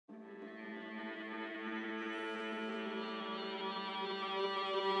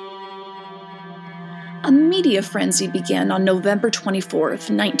A media frenzy began on November 24th,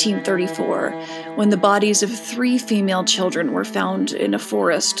 1934, when the bodies of 3 female children were found in a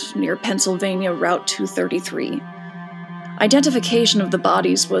forest near Pennsylvania Route 233. Identification of the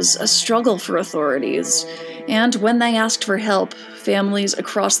bodies was a struggle for authorities, and when they asked for help, families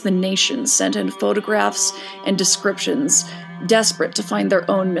across the nation sent in photographs and descriptions, desperate to find their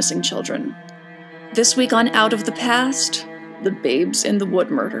own missing children. This week on Out of the Past, the Babes in the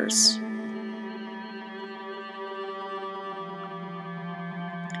Wood murders.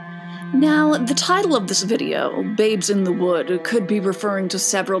 Now, the title of this video, Babes in the Wood, could be referring to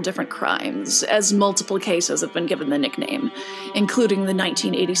several different crimes, as multiple cases have been given the nickname, including the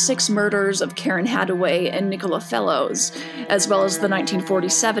 1986 murders of Karen Hadaway and Nicola Fellows, as well as the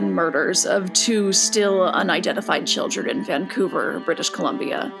 1947 murders of 2 still unidentified children in Vancouver, British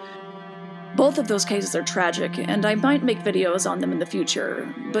Columbia. Both of those cases are tragic, and I might make videos on them in the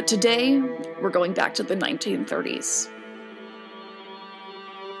future, but today, we're going back to the 1930s.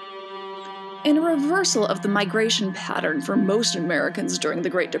 In a reversal of the migration pattern for most Americans during the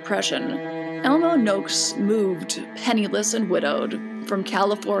Great Depression, Elmo Noakes moved, penniless and widowed, from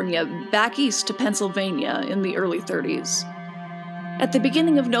California back east to Pennsylvania in the early 30s. At the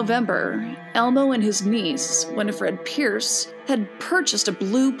beginning of November, Elmo and his niece, Winifred Pierce, had purchased a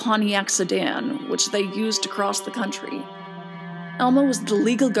blue Pontiac sedan, which they used to cross the country. Elmo was the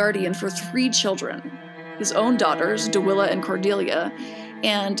legal guardian for 3 children, his own daughters, DeWilla and Cordelia,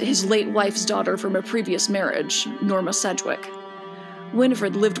 and his late wife's daughter from a previous marriage, Norma Sedgwick.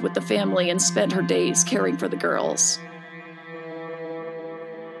 Winifred lived with the family and spent her days caring for the girls.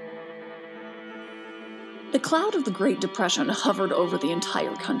 The cloud of the Great Depression hovered over the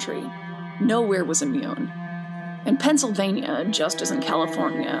entire country. Nowhere was immune. In Pennsylvania, just as in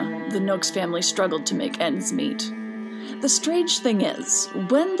California, the Noakes family struggled to make ends meet. The strange thing is,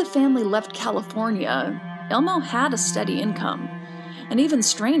 when the family left California, Elmo had a steady income. And even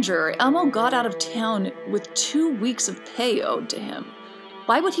stranger, Elmo got out of town with 2 weeks of pay owed to him.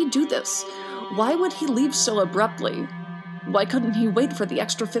 Why would he do this? Why would he leave so abruptly? Why couldn't he wait for the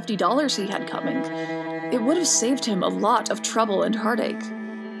extra $50 he had coming? It would have saved him a lot of trouble and heartache.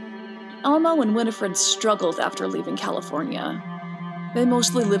 Elmo and Winifred struggled after leaving California. They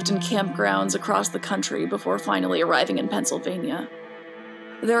mostly lived in campgrounds across the country before finally arriving in Pennsylvania.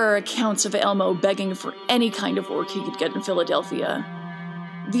 There are accounts of Elmo begging for any kind of work he could get in Philadelphia.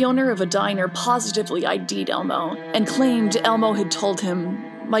 The owner of a diner positively ID'd Elmo and claimed Elmo had told him,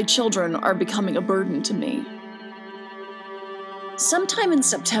 "My children are becoming a burden to me." Sometime in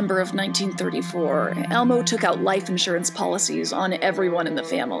September of 1934, Elmo took out life insurance policies on everyone in the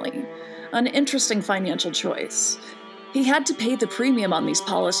family. An interesting financial choice. He had to pay the premium on these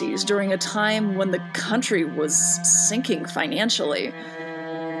policies during a time when the country was sinking financially.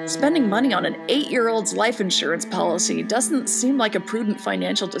 Spending money on an 8-year-old's life insurance policy doesn't seem like a prudent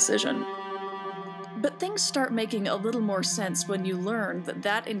financial decision. But things start making a little more sense when you learn that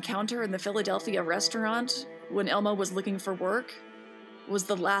that encounter in the Philadelphia restaurant, when Elmo was looking for work, was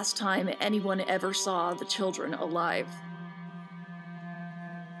the last time anyone ever saw the children alive.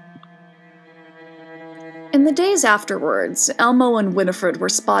 In the days afterwards, Elmo and Winifred were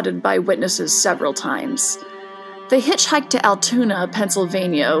spotted by witnesses several times. They hitchhiked to Altoona,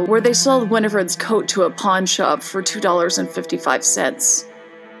 Pennsylvania, where they sold Winifred's coat to a pawn shop for $2.55.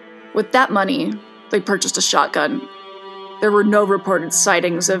 With that money, they purchased a shotgun. There were no reported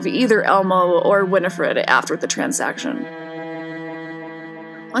sightings of either Elmo or Winifred after the transaction.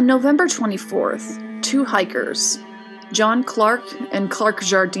 On November 24th, 2 hikers, John Clark and Clark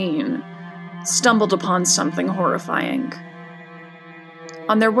Jardine, stumbled upon something horrifying.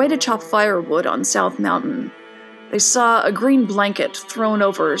 On their way to chop firewood on South Mountain, they saw a green blanket thrown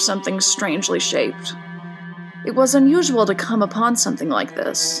over something strangely shaped. It was unusual to come upon something like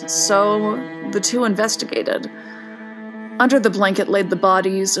this, so the 2 investigated. Under the blanket laid the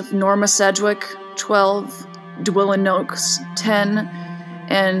bodies of Norma Sedgwick, 12, DeWilla Noakes, 10,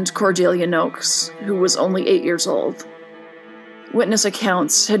 and Cordelia Noakes, who was only 8 years old. Witness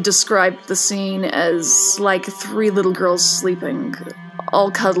accounts had described the scene as like 3 little girls sleeping, all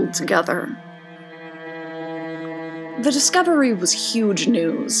cuddled together. The discovery was huge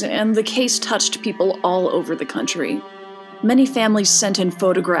news, and the case touched people all over the country. Many families sent in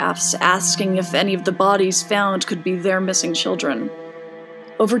photographs asking if any of the bodies found could be their missing children.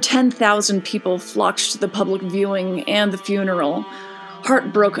 Over 10,000 people flocked to the public viewing and the funeral,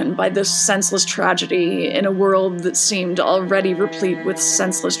 heartbroken by this senseless tragedy in a world that seemed already replete with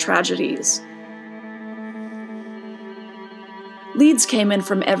senseless tragedies. Leads came in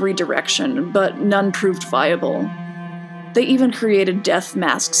from every direction, but none proved viable. They even created death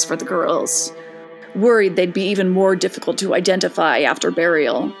masks for the girls. worried they'd be even more difficult to identify after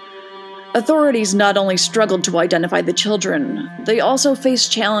burial. Authorities not only struggled to identify the children, they also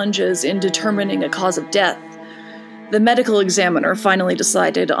faced challenges in determining a cause of death. The medical examiner finally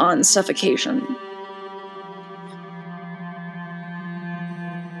decided on suffocation.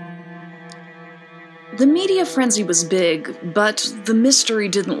 The media frenzy was big, but the mystery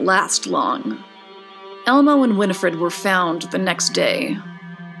didn't last long. Elmo and Winifred were found the next day,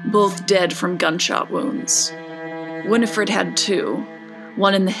 both dead from gunshot wounds. Winifred had two,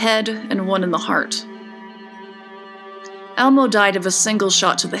 one in the head and one in the heart. Elmo died of a single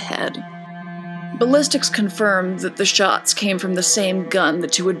shot to the head. Ballistics confirmed that the shots came from the same gun the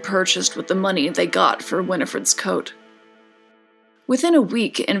two had purchased with the money they got for Winifred's coat. Within a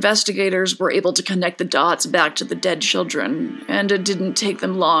week, investigators were able to connect the dots back to the dead children, and it didn't take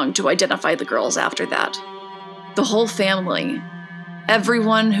them long to identify the girls after that. The whole family,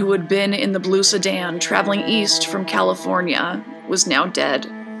 everyone who had been in the blue sedan traveling east from California, was now dead.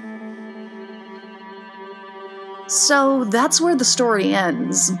 So that's where the story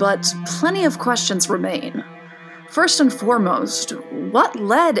ends, but plenty of questions remain. First and foremost, what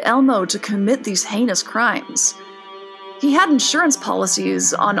led Elmo to commit these heinous crimes? He had insurance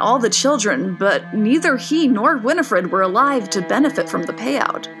policies on all the children, but neither he nor Winifred were alive to benefit from the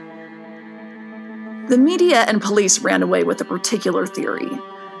payout. The media and police ran away with a particular theory,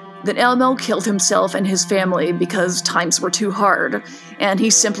 that Elmo killed himself and his family because times were too hard, and he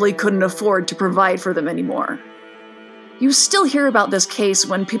simply couldn't afford to provide for them anymore. You still hear about this case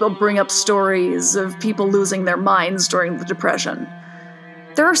when people bring up stories of people losing their minds during the Depression.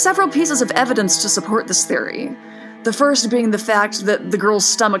 There are several pieces of evidence to support this theory, the first being the fact that the girls'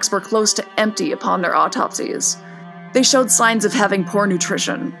 stomachs were close to empty upon their autopsies. They showed signs of having poor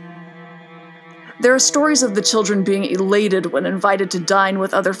nutrition. There are stories of the children being elated when invited to dine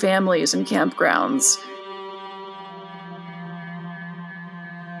with other families in campgrounds.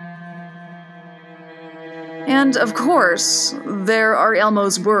 And, of course, there are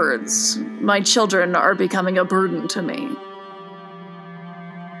Elmo's words, "My children are becoming a burden to me."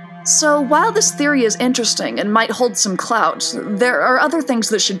 So, while this theory is interesting and might hold some clout, there are other things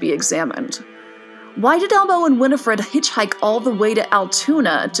that should be examined. Why did Elmo and Winifred hitchhike all the way to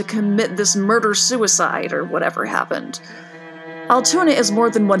Altoona to commit this murder-suicide or whatever happened? Altoona is more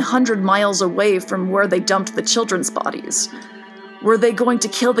than 100 miles away from where they dumped the children's bodies. Were they going to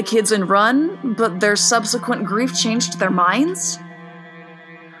kill the kids and run, but their subsequent grief changed their minds?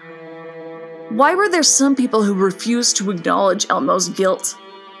 Why were there some people who refused to acknowledge Elmo's guilt?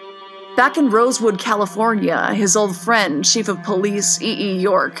 Back in Rosewood, California, his old friend, Chief of Police E.E.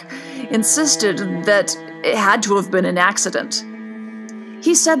 York, insisted that it had to have been an accident.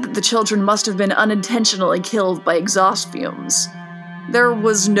 He said that the children must have been unintentionally killed by exhaust fumes. There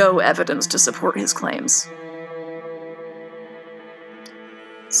was no evidence to support his claims.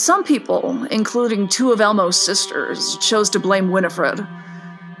 Some people, including two of Elmo's sisters, chose to blame Winifred.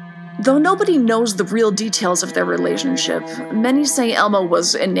 Though nobody knows the real details of their relationship, many say Elmo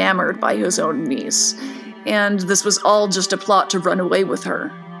was enamored by his own niece, and this was all just a plot to run away with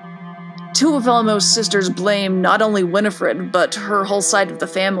her. Two of Elmo's sisters blame not only Winifred, but her whole side of the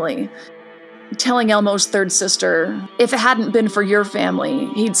family, telling Elmo's third sister, "If it hadn't been for your family,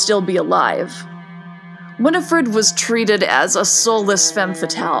 he'd still be alive." Winifred was treated as a soulless femme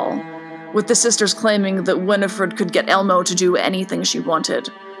fatale, with the sisters claiming that Winifred could get Elmo to do anything she wanted.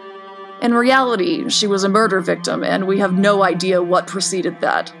 In reality, she was a murder victim, and we have no idea what preceded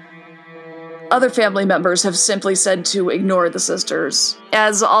that. Other family members have simply said to ignore the sisters,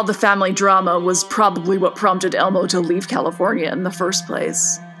 as all the family drama was probably what prompted Elmo to leave California in the first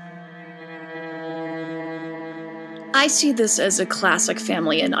place. I see this as a classic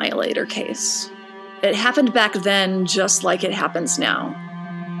family annihilator case. It happened back then just like it happens now.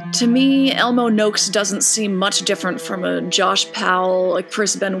 To me, Elmo Noakes doesn't seem much different from a Josh Powell, a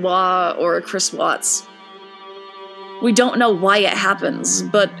Chris Benoit, or a Chris Watts. We don't know why it happens,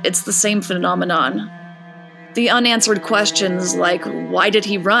 but it's the same phenomenon. The unanswered questions like, why did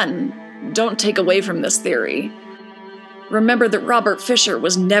he run, don't take away from this theory. Remember that Robert Fisher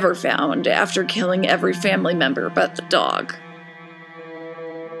was never found after killing every family member but the dog.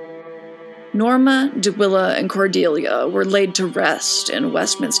 Norma, DeWilla, and Cordelia were laid to rest in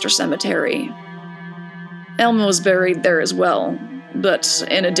Westminster Cemetery. Elmo was buried there as well, but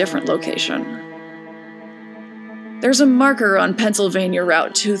in a different location. There's a marker on Pennsylvania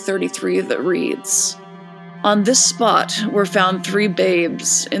Route 233 that reads, "On this spot were found 3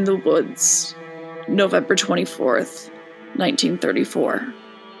 babes in the woods, November 24th, 1934.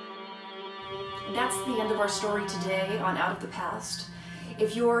 That's the end of our story today on Out of the Past.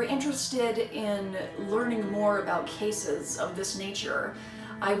 If you're interested in learning more about cases of this nature,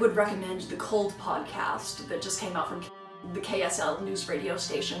 I would recommend the Cold podcast that just came out from the KSL news radio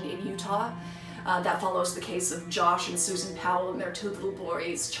station in Utah. That follows the case of Josh and Susan Powell and their 2 little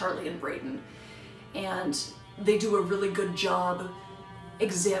boys, Charlie and Brayden. And they do a really good job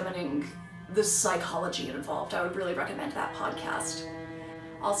examining the psychology involved. I would really recommend that podcast.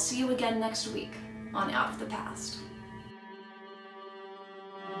 I'll see you again next week on Out of the Past.